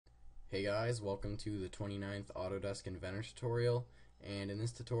Hey guys, welcome to the 29th Autodesk Inventor tutorial, and in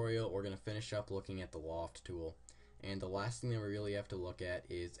this tutorial we're going to finish up looking at the Loft tool. And the last thing that we really have to look at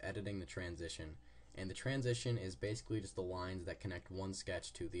is editing the transition. And the transition is basically just the lines that connect one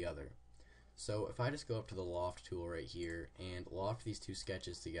sketch to the other. So if I just go up to the Loft tool right here and loft these two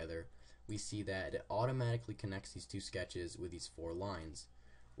sketches together, we see that it automatically connects these two sketches with these four lines.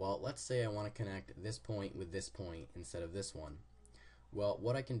 Well, let's say I want to connect this point with this point instead of this one. Well,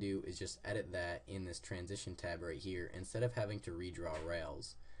 what I can do is just edit that in this transition tab right here instead of having to redraw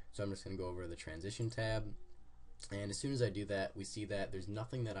rails. So I'm just going to go over to the transition tab, and as soon as I do that, we see that there's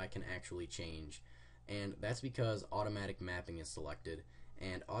nothing that I can actually change, and that's because automatic mapping is selected.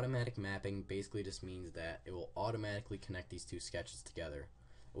 And automatic mapping basically just means that it will automatically connect these two sketches together.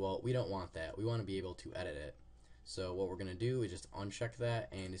 Well, we don't want that. We want to be able to edit it. So what we're going to do is just uncheck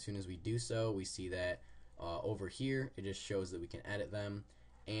that, and as soon as we do so, we see that over here it just shows that we can edit them,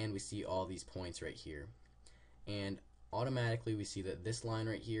 and we see all these points right here, and automatically we see that this line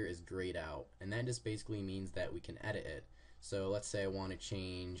right here is grayed out, and that just basically means that we can edit it. So let's say I want to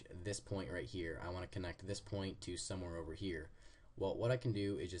change this point right here. I want to connect this point to somewhere over here. Well, what I can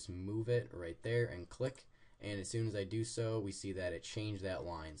do is just move it right there and click, and as soon as I do so, we see that it changed that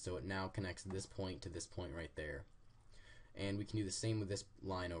line, so it now connects this point to this point right there. And we can do the same with this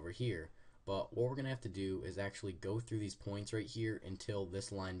line over here. But what we're going to have to do is actually go through these points right here until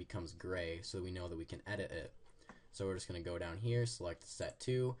this line becomes gray, so we know that we can edit it. So we're just going to go down here, select set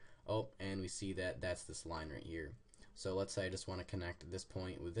to, and we see that that's this line right here. So let's say I just want to connect this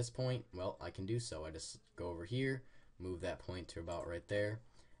point with this point. Well, I can do so. I just go over here, move that point to about right there,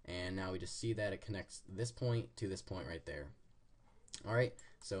 and now we just see that it connects this point to this point right there. Alright,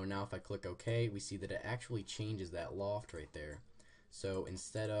 so now if I click OK, we see that it actually changes that loft right there. So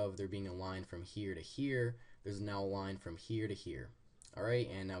instead of there being a line from here to here, there's now a line from here to here. Alright,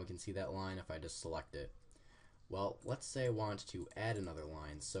 and now we can see that line if I just select it. Well, let's say I want to add another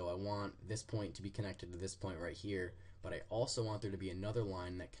line. So I want this point to be connected to this point right here, but I also want there to be another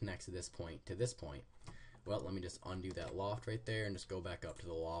line that connects this point to this point. Well, let me just undo that loft right there and just go back up to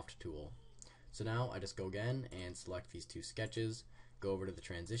the Loft tool. So now I just go again and select these two sketches, go over to the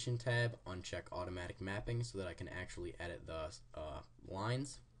transition tab, uncheck automatic mapping so that I can actually edit the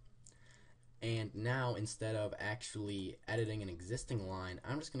lines. And now instead of actually editing an existing line,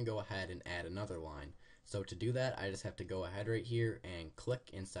 I'm just going to go ahead and add another line. So to do that, I just have to go ahead right here and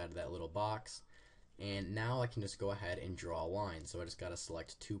click inside of that little box, and now I can just go ahead and draw a line. So I just got to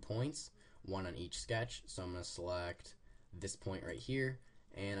select 2 points, one on each sketch. So I'm going to select this point right here,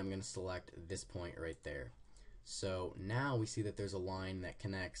 and I'm going to select this point right there. So now we see that there's a line that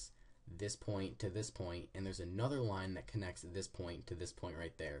connects this point to this point, and there's another line that connects this point to this point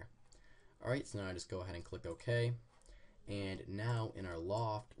right there. Alright, so now I just go ahead and click OK, and now in our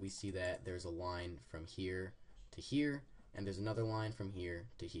loft we see that there's a line from here to here, and there's another line from here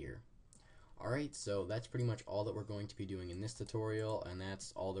to here. Alright, so that's pretty much all that we're going to be doing in this tutorial, and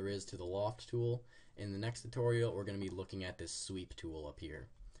that's all there is to the Loft tool. In the next tutorial we're going to be looking at this sweep tool up here.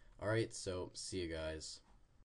 Alright, so see you guys.